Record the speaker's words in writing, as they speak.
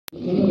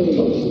क्या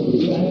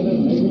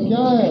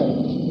है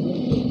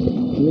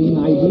लेकिन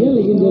आइडिया,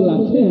 लेकिन जो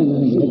लाते हैं ना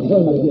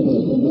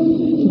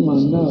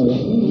मानना होगा।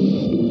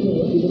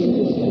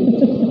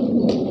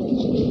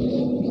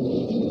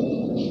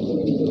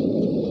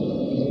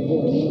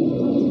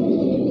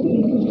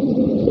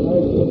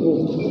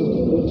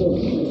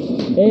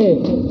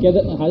 क्या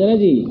हाजरा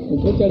जी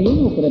ऊपर चढ़िए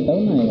ना, ऊपर तब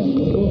ना आएगा।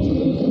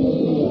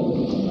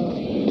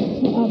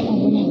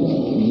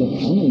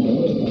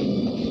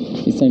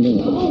 इस साइड में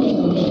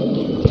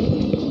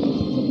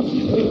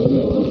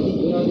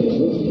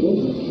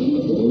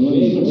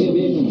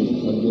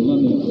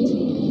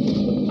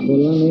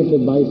बोलना नहीं तो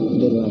बाइक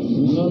दे रहा है,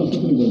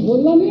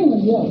 बोलना नहीं है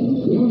भैया।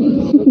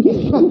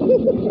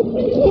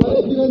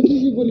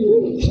 बोलिए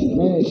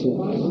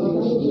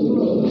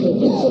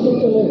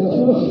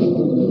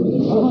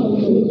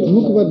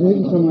मुख्य बधिक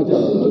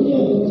समाचार।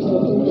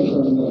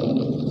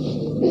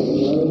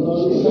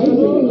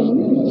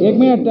 एक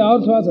मिनट और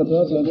थोड़ा सा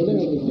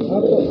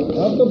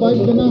आप तो बाइक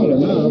देना होगा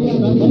ना।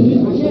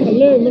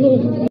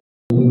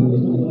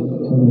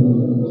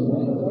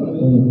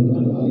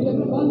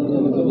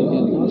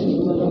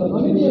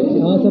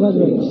 हाँ सर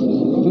बताया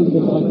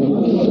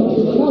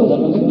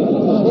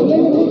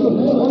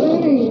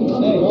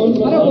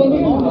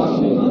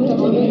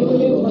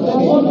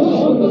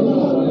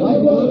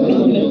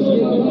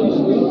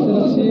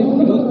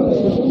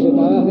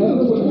है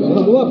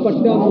भगवा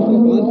पट्टा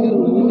बांधकर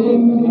उन्होंने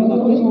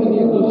कोशिश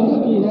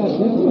की है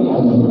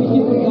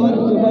किस प्रकार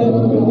जो है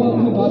वो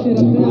अपनी बातें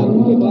रखते हैं और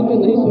उनकी बातें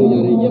नहीं सुनी जा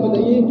रही। ये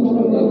बताइए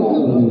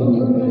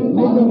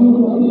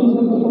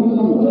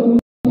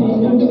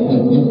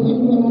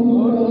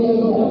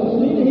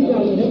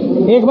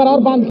एक बार और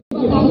बांध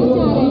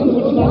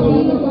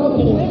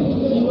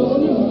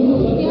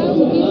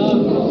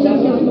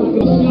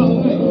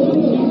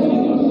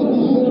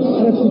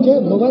पीछे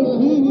मोबाइल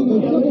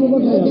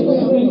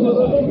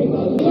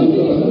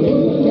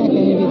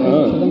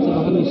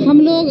हम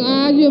लोग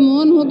आज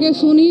मौन होके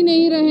सुन ही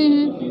नहीं रहे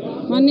हैं।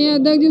 माननीय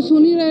अध्यक्ष जी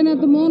सुन ही रहे हैं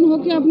तो मौन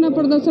होके अपना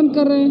प्रदर्शन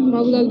कर रहे हैं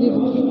बाबूलाल जी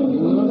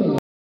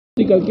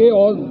करके।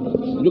 और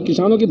जो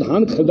किसानों की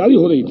धान खरीदारी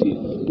हो रही थी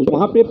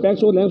वहाँ पे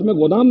पैक्स और लैंप्स में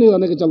गोदाम नहीं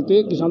रहने के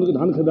चलते किसानों की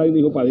धान खरीदारी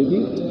नहीं हो पा रही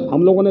थी।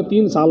 हम लोगों ने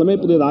 3 साल में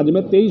पूरे राज्य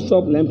में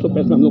 2300 लैंप्स और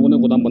पैक्स में हम लोगों ने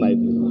गोदाम बनाए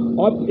थे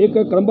और एक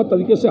क्रमबद्ध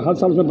तरीके से हर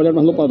साल उसमें बजट में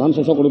हम लोग प्रावधान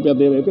 100 करोड़ रुपया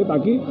दे रहे थे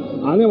ताकि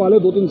आने वाले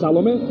 2-3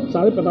 सालों में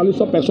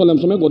 4500 पैक्स और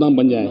लैंप्स में गोदाम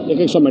बन जाए,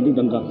 100 मीट्रिक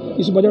टन का।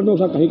 इस बजट में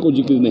उसका कहीं कोई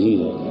जिक्र नहीं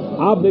है।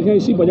 आप देखें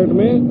इसी बजट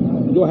में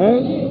जो है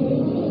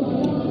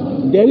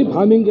डेयरी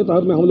फार्मिंग के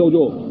तहत में हम लोग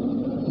जो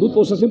दूध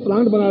प्रोसेसिंग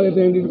प्लांट बना रहे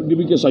थे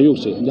एनडीडीबी के सहयोग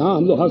से, जहां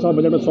हम लोग हर साल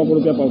बजट में 100 करोड़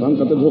रुपया प्रावधान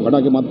करते थे, वो घटा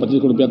के बाद 25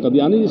 करोड़ रुपया कर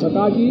दिया। यानी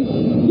सरकार की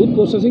दूध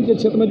प्रोसेसिंग के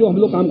क्षेत्र में जो हम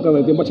लोग काम कर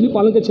रहे थे, मछली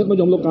पालन के क्षेत्र में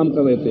जो हम लोग काम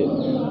कर रहे थे,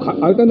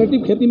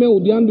 अल्टरनेटिव खेती में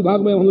उद्यान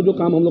विभाग में हम लोग जो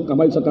काम हम लोग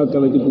हमारी सरकार कर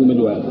रही थी पूर्व में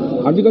जो है,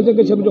 हार्टिकल्चर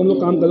के क्षेत्र में जो हम लोग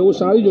काम कर रहे वो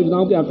सारी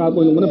योजनाओं के आकार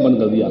को इन लोगों ने बंद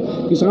कर दिया।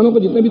 किसानों को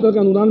जितने भी तरह के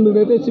अनुदान मिल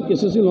रहे थे सिर्फ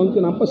केसीसी लोन के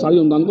नाम पर सारी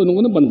अनुदान को इन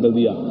लोगों ने बंद कर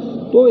दिया।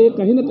 तो ये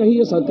कहीं ना कहीं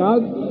ये सरकार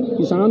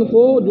किसान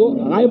को जो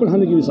आय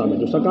बढ़ाने की दिशा में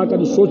जो सरकार का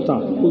जो सोच था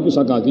पूर्व की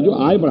सरकार की, जो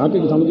आय बढ़ा के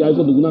किसानों की आय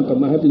को दुगुना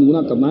करना है 3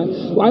 गुना करना है,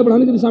 तो आय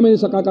बढ़ाने की दिशा में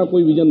सरकार का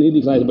कोई विजन नहीं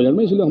दिख रहा है इस बजट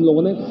में। इसलिए हम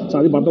लोगों ने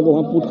सारी बातों को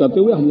वहाँ पुट करते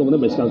हुए हम लोगों ने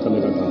बहिष्कार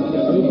करने का काम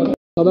किया।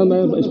 सदन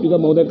में स्पीकर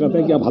महोदय कहते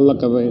हैं कि आप हल्ला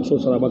कर रहे हैं, शोर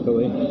शराबा कर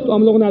रहे हैं, तो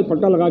हम लोगों ने आज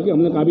पट्टा लगा के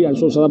हमने कहा भी आज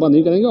शोर शराबा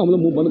नहीं करेंगे, हम लोग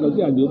मुंह बंद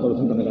करके आज विरोध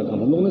प्रदर्शन करने का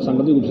काम हम लोगों ने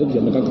सांगठनिक रूप से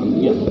करने का काम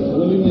किया।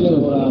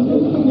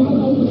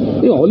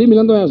 होली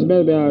मिलन तो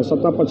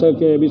सत्ता पक्ष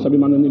के भी सभी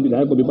माननीय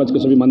विधायक को, विपक्ष के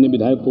सभी माननीय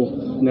विधायक को,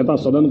 नेता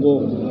सदन को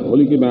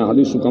होली की मैं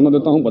हार्दिक शुभकामना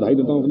देता हूँ, बधाई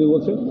देता हूँ अपनी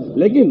ओर से।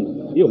 लेकिन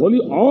ये होली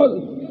और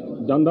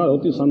जानदार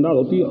होती, शानदार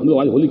होती, हम लोग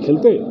आज होली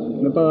खेलते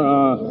नेता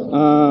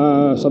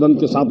सदन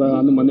के साथ,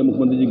 माननीय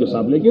मुख्यमंत्री जी के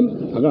साथ। लेकिन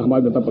अगर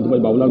हमारे नेता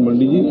प्रतिपक्ष बाबूलाल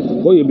मरांडी जी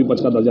को ये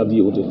विपक्ष का दर्जा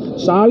दिए होते,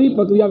 सारी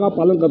प्रक्रिया का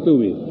पालन करते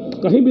हुए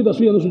कहीं भी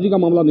 10वीं अनुसूची का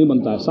मामला नहीं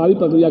बनता है, सारी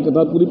प्रक्रिया के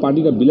तहत पूरी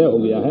पार्टी का विलय हो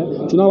गया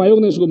है। चुनाव आयोग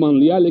ने इसको मान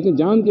लिया, लेकिन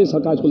जान के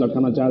सरकार इसको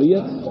लटकाना चाह रही है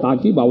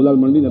ताकि बाबूलाल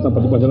मरांडी नेता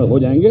प्रतिपक्ष अगर हो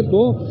जाएंगे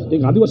तो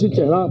एक आदिवासी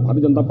चेहरा,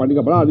 भारतीय जनता पार्टी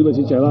का बड़ा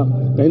आदिवासी चेहरा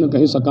कहीं ना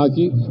कहीं सरकार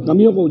की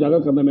कमियों को उजागर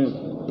करने में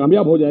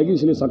कामयाब हो जाएगी।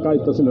 इसलिए सरकार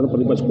इस तरह से नेता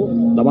प्रतिपक्ष को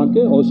दबा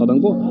के और सदन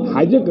को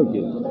हाईजैक करके,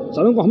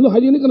 सदन को हम लोग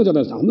हाईजैक नहीं करना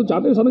चाहते, हम लोग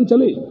चाहते हैं सदन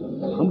चले।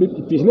 हम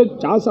पिछले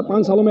 4 से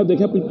 5 सालों में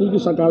देखें पूर्व की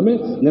सरकार में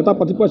नेता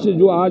प्रतिपक्ष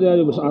जो आज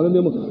आदि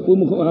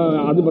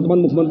वर्तमान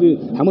मुख्यमंत्री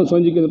हेमंत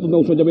सोरेन जी के नेतृत्व में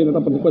उसमें जब नेता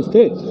प्रतिपक्ष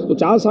थे तो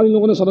 4 साल इन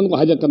लोगों ने सदन को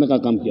हाईजैक करने का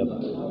काम किया था।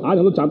 आज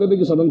हम लोग चाहते थे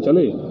कि सदन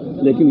चले,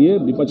 लेकिन ये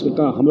विपक्ष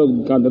का हम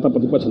लोग का नेता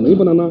प्रतिपक्ष नहीं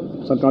बनाना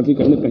सरकार की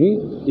कहीं ना कहीं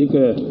एक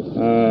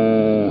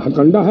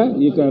हथकंडा है,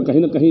 ये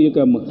कहीं ना कहीं एक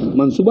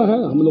मंसूबा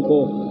है हम लोग को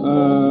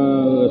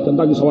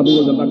जनता की सवाल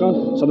जनता का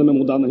सदन में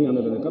मुद्दा नहीं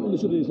आने देने का। तो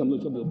निश्चित रूप से हम लोग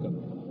इसका विरोध करते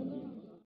हैं।